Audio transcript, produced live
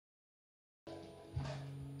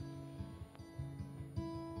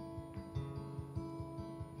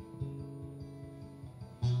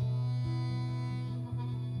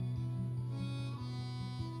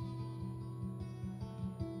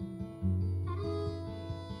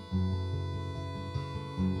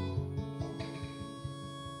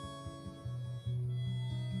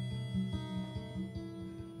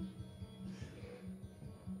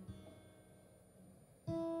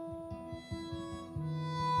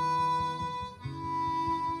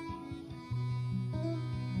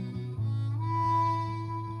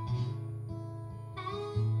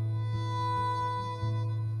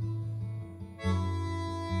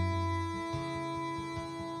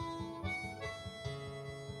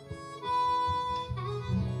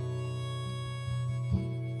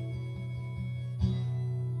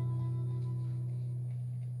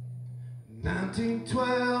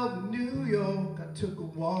1912 in New York, I took a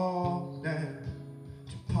walk down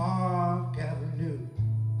to Park Avenue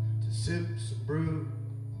to sip some brew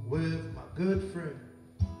with my good friend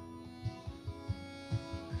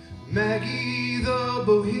Maggie the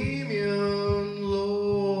Bohemian.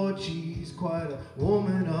 Lord, she's quite a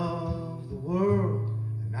woman of the world,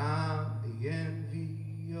 and I'm the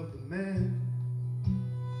envy of the men.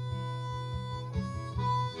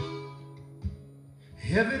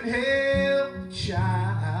 Heaven help the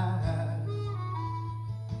child,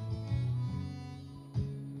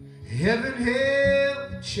 heaven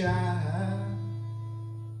help the child.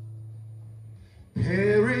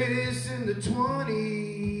 Paris in the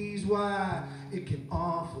 20s, why, it can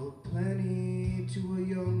offer plenty to a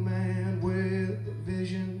young man with a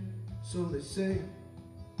vision, so they say.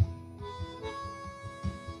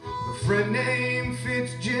 A friend named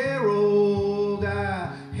Fitzgerald,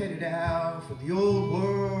 I headed out for the old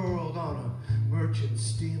world on a merchant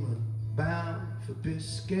steamer bound for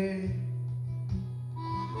Biscay.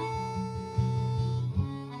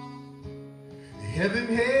 Heaven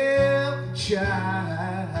help the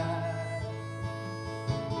child,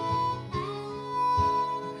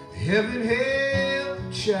 heaven help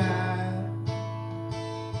the child.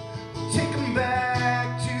 Take him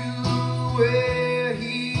back to where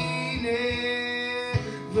he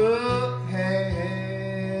never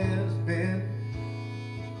has been.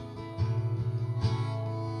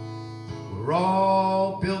 We're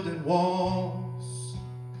all building walls,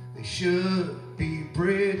 they should be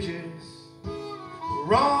bridges.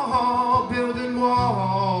 We're all building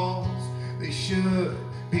walls, they should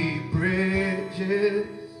be bridges.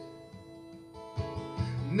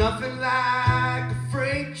 Nothing like a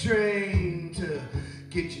freight train to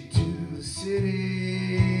get you to the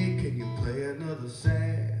city. Can you play another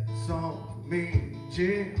sad song for me,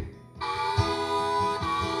 Jim? I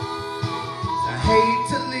hate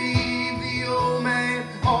to leave the old man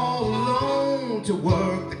all alone to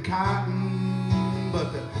work the cotton,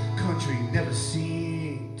 but the country never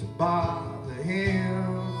seemed to bother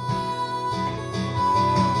him.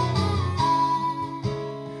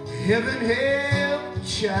 Heaven help the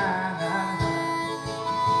child,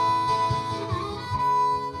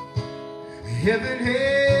 heaven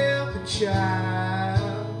help the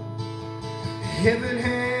child, heaven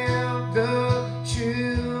help the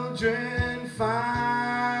children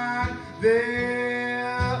find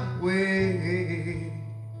their way.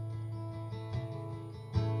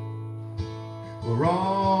 We're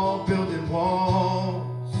all building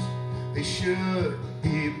walls, they should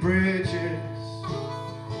be bridges.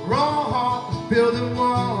 We're all building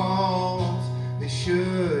walls, they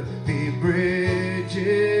should be bridges.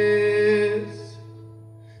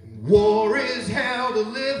 War is hell to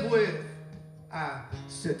live with, I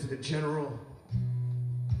said to the general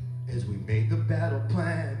as we made the battle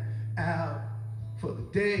plan out for the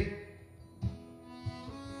day.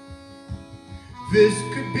 This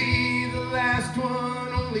could be the last one,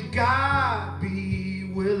 only God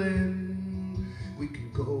be willing. We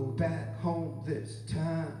can go back home this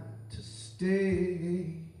time to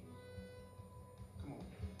stay. Come on.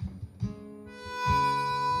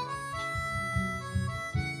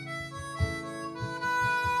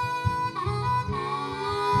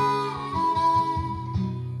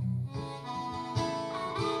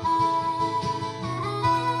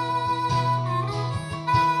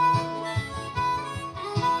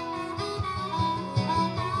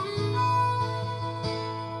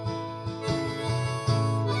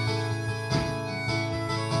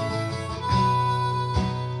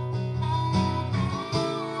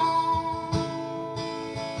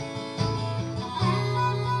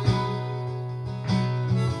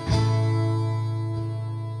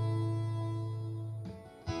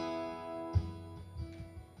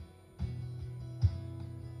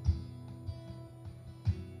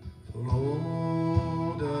 For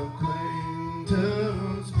old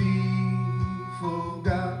acquaintance be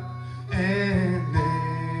forgot and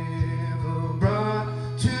never brought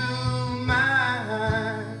to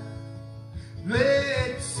mind.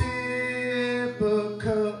 Let's sip a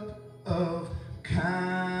cup of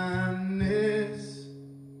kindness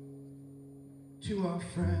to our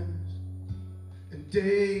friends and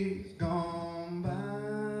days gone by.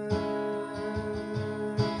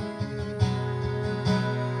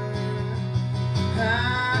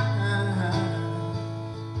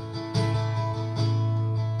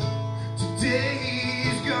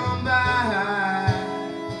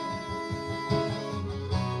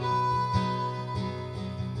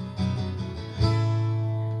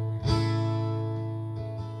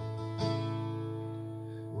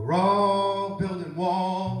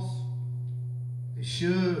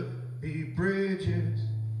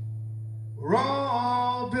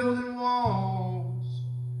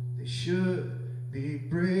 should.